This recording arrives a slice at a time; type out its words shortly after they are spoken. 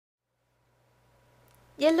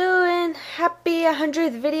Hello and happy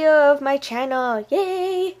 100th video of my channel,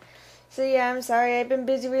 yay! So yeah, I'm sorry, I've been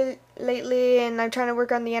busy lately and I'm trying to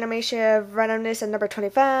work on the animation of randomness at number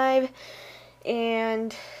 25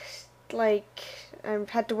 and like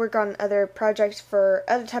I've had to work on other projects for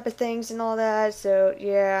other type of things and all that, so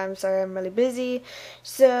yeah, I'm sorry, I'm really busy.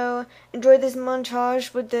 So enjoy this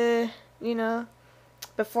montage with the,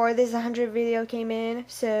 before this 100 video came in,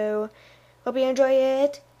 so hope you enjoy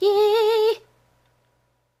it, yay!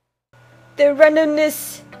 The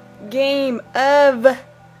randomness game of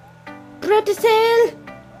Protocell!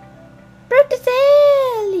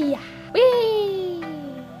 Yeah! Whee!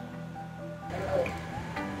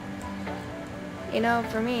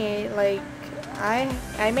 For me, like,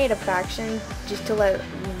 I made a faction just to let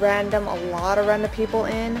a lot of random people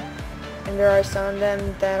in. And there are some of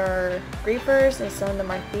them that are griefers, and some of them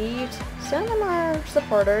are thieves. Some of them are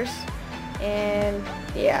supporters. And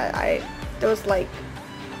yeah, I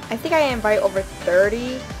think I invite over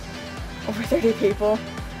 30 people,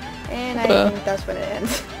 and I think that's when it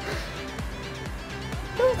ends.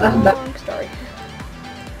 It was a long story.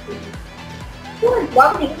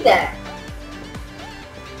 Why would you do that?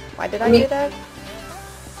 Why did I do that?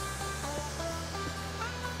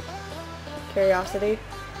 Curiosity.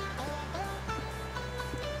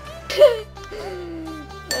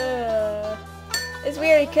 It's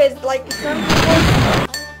weird because like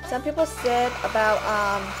some people said about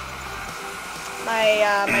my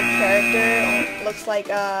character looks like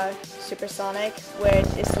Supersonic,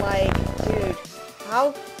 which is like, dude,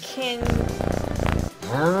 how can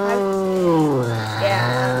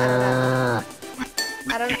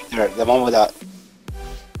I don't know. The one with the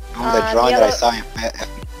drawing that I saw in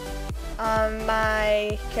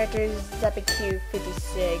my character is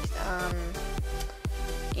ZepiQ56.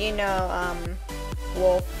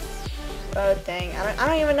 Wolf thing. I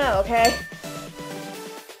don't even know, okay?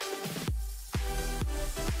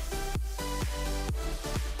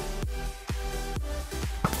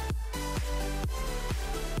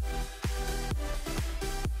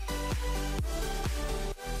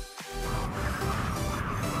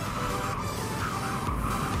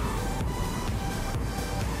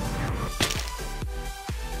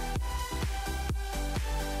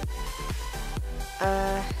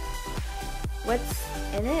 What's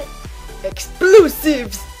in it?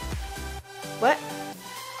 Explosives! What?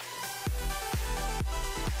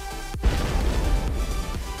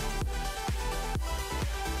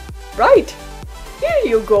 Right! Here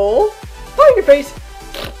you go! Find your face!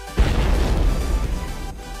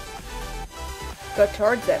 Go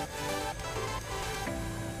towards it.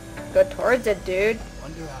 Go towards it, dude.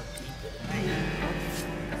 Wonder how deep it is.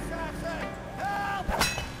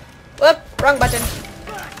 Whoop! Wrong button.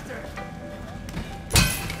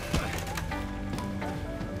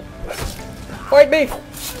 Fight me!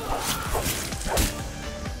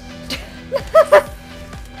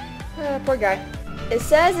 Poor guy. It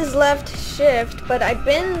says it's left shift, but I've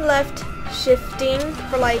been left shifting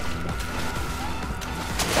for like...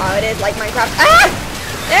 Wow, it is like Minecraft. Ah!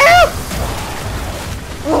 Ew!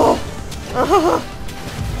 Oh!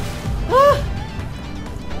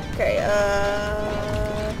 Okay,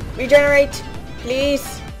 regenerate,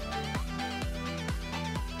 please.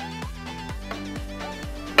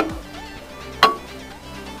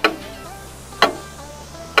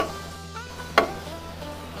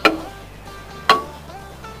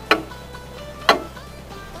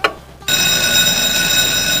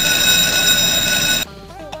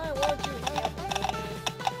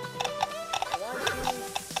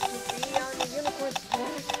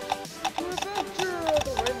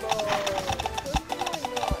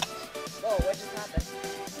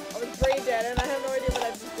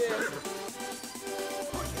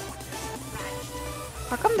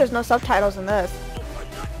 How come there's no subtitles in this?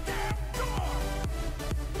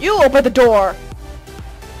 You open the door!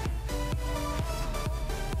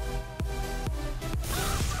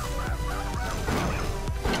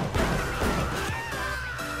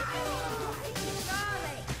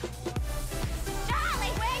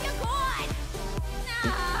 Charlie, where you going? No,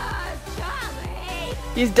 Charlie!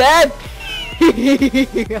 He's dead! I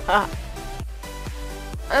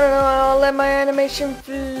don't know, I'll let my animation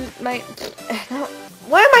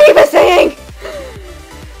what am I even saying?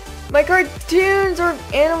 My cartoons or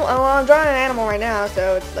animal, well, I'm drawing an animal right now,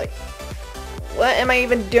 so it's like, what am I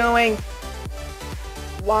even doing?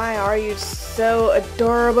 Why are you so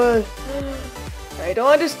adorable? I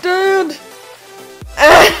don't understand.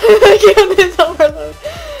 I can't, this overload.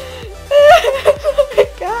 Oh my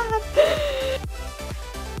god.